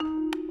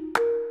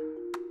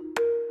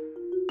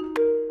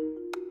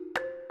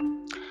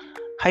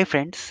Hi,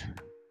 friends.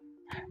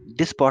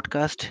 This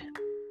podcast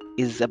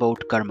is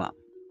about karma.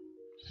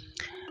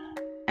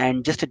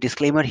 And just a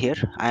disclaimer here,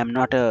 I am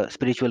not a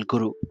spiritual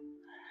guru,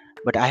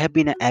 but I have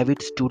been an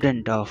avid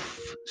student of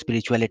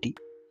spirituality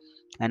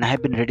and I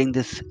have been reading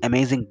this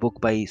amazing book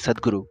by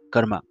Sadhguru,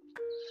 Karma.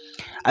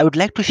 I would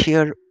like to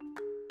share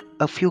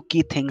a few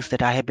key things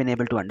that I have been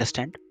able to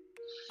understand,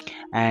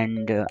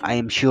 and I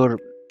am sure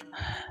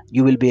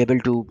you will be able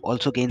to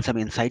also gain some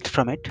insights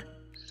from it.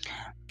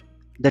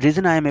 The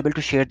reason I am able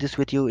to share this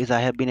with you is I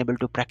have been able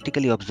to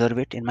practically observe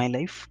it in my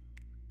life,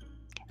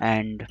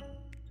 and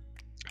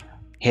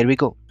here we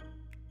go.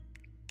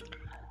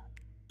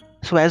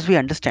 So, as we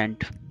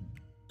understand,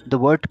 the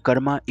word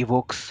karma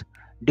evokes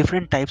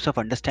different types of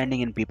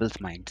understanding in people's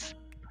minds.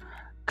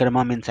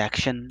 Karma means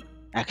action.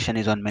 Action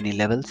is on many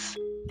levels.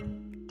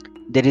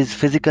 There is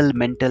physical,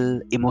 mental,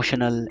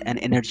 emotional, and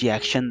energy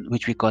action,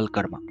 which we call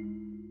karma.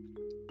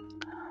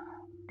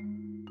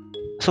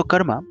 So,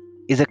 karma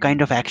is a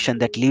kind of action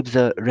that leaves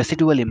a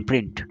residual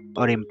imprint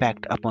or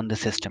impact upon the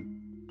system.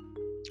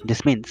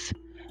 This means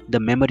the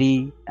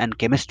memory and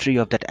chemistry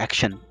of that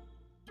action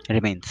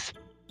remains.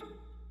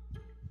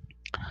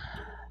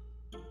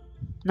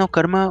 Now,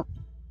 karma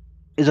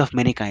is of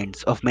many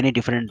kinds, of many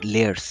different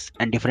layers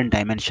and different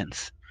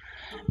dimensions.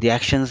 The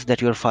actions that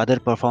your father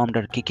performed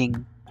are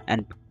kicking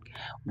and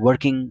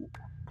working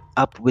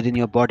up within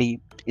your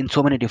body in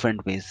so many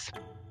different ways,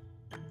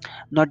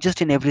 not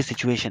just in every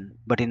situation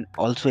but in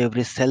also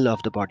every cell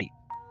of the body.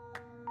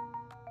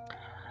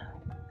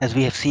 As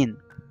we have seen,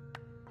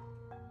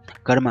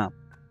 karma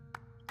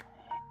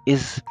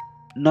is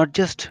not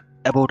just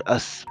about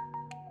us,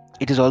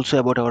 it is also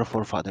about our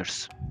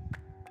forefathers.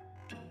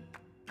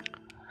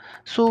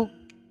 So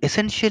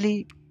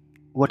essentially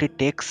what it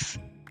takes,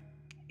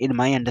 in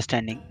my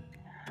understanding,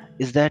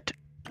 is that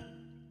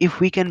if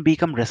we can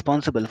become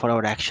responsible for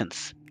our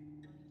actions,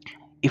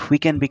 if we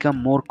can become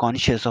more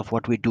conscious of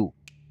what we do,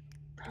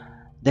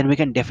 then we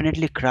can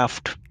definitely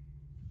craft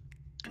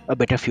a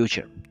better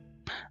future.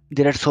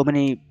 There are so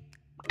many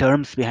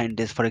terms behind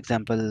this. For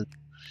example,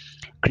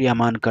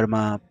 Kriyaman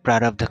karma,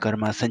 Prarabdha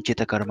karma,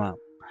 Sanchita karma.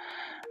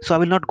 So I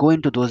will not go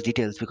into those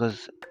details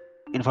because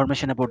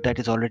information about that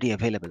is already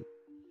available.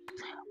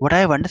 What I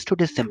have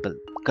understood is simple.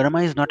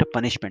 Karma is not a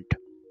punishment.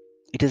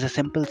 It is a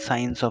simple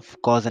science of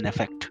cause and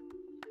effect.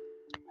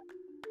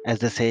 As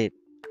they say,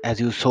 as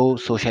you sow,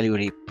 so shall you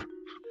reap.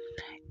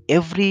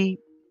 Every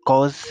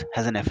cause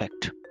has an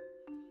effect.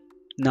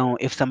 Now,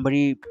 if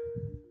somebody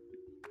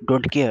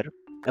don't care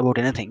about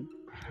anything,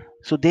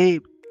 so they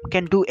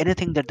can do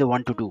anything that they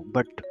want to do,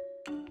 but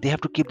they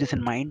have to keep this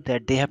in mind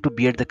that they have to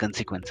bear the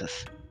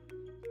consequences.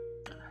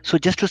 So,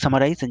 just to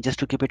summarize and just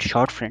to keep it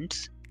short,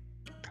 friends,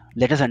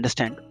 let us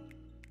understand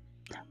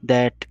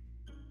that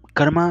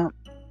karma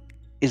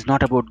is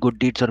not about good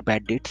deeds or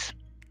bad deeds,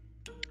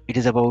 it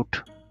is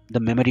about the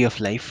memory of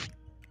life.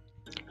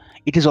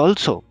 It is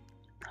also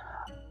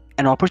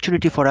an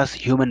opportunity for us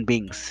human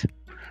beings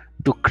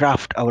to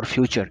craft our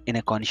future in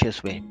a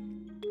conscious way.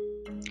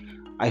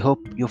 I hope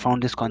you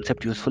found this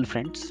concept useful,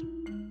 friends.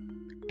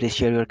 Please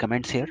share your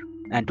comments here,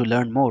 and to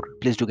learn more,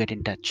 please do get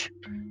in touch.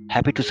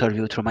 Happy to serve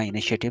you through my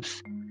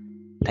initiatives.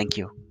 Thank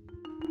you.